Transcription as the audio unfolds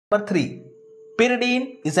Number 3.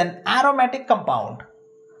 Pyridine is an aromatic compound.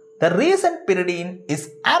 The reason pyridine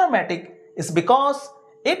is aromatic is because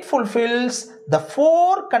it fulfills the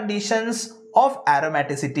 4 conditions of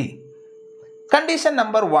aromaticity. Condition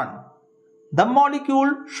number 1. The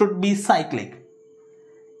molecule should be cyclic.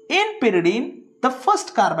 In pyridine, the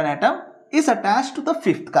first carbon atom is attached to the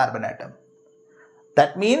 5th carbon atom.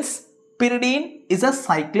 That means pyridine is a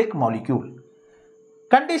cyclic molecule.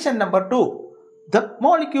 Condition number 2. The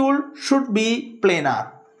molecule should be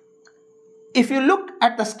planar. If you look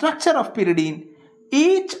at the structure of pyridine,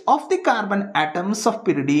 each of the carbon atoms of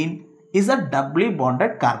pyridine is a doubly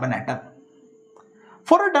bonded carbon atom.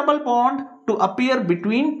 For a double bond to appear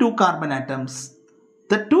between 2 carbon atoms,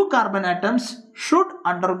 the 2 carbon atoms should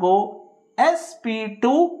undergo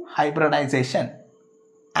sp2 hybridization,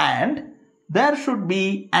 and there should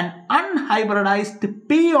be an unhybridized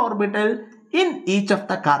p orbital in each of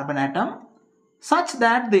the carbon atom such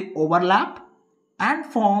that they overlap and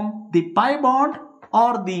form the pi bond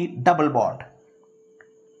or the double bond.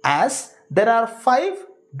 As there are 5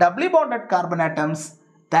 doubly bonded carbon atoms,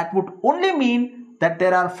 that would only mean that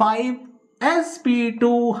there are 5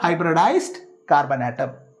 sp2 hybridized carbon atom.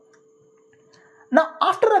 Now,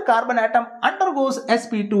 after a carbon atom undergoes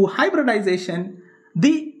sp2 hybridization,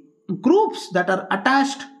 the groups that are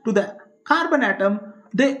attached to the carbon atom,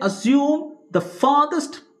 they assume the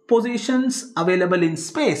farthest positions available in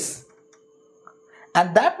space,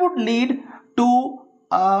 and that would lead to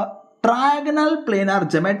a trigonal planar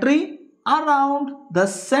geometry around the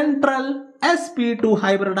central sp2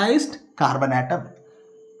 hybridized carbon atom.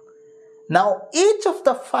 Now, each of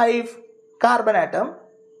the 5 carbon atom,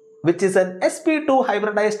 which is an sp2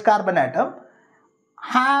 hybridized carbon atom,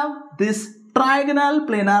 have this trigonal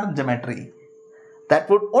planar geometry. That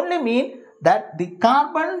would only mean that the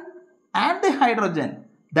carbon and the hydrogen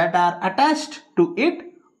that are attached to it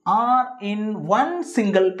are in one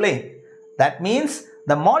single plane. That means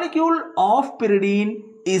the molecule of pyridine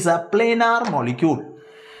is a planar molecule.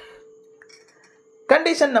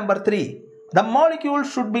 Condition number 3. The molecule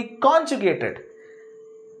should be conjugated.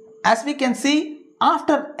 As we can see,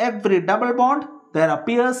 after every double bond, there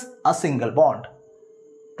appears a single bond.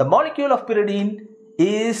 The molecule of pyridine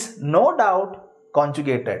is no doubt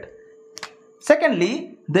conjugated.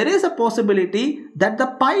 Secondly, there is a possibility that the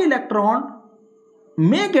pi electron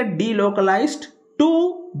may get delocalized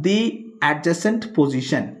to the adjacent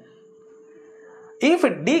position. If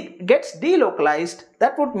it gets delocalized,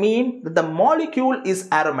 that would mean that the molecule is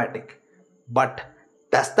aromatic. But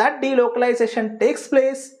does that delocalization takes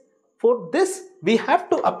place? For this, we have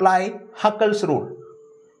to apply Huckel's rule.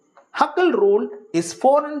 Huckel rule is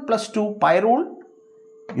 4n plus 2 pi rule.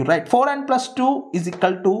 You write 4n plus 2 is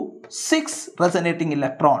equal to 6 resonating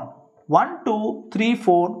electron. 1, 2, 3,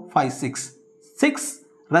 4, 5, 6. 6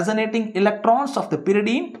 resonating electrons of the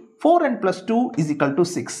pyridine. 4n plus 2 is equal to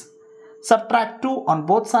 6. Subtract 2 on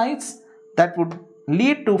both sides. That would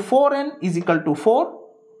lead to 4n is equal to 4.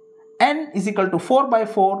 N is equal to 4 by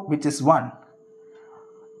 4, which is 1.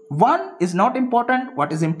 1 is not important.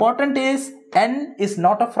 What is important is n is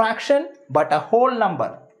not a fraction but a whole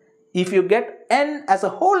number. If you get n as a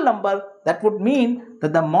whole number, that would mean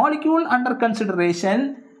that the molecule under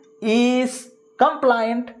consideration is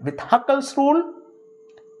compliant with Huckel's rule.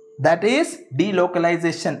 That is,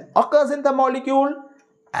 delocalization occurs in the molecule,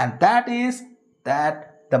 and that is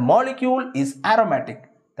that the molecule is aromatic.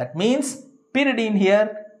 That means pyridine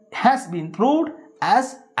here has been proved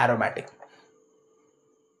as aromatic.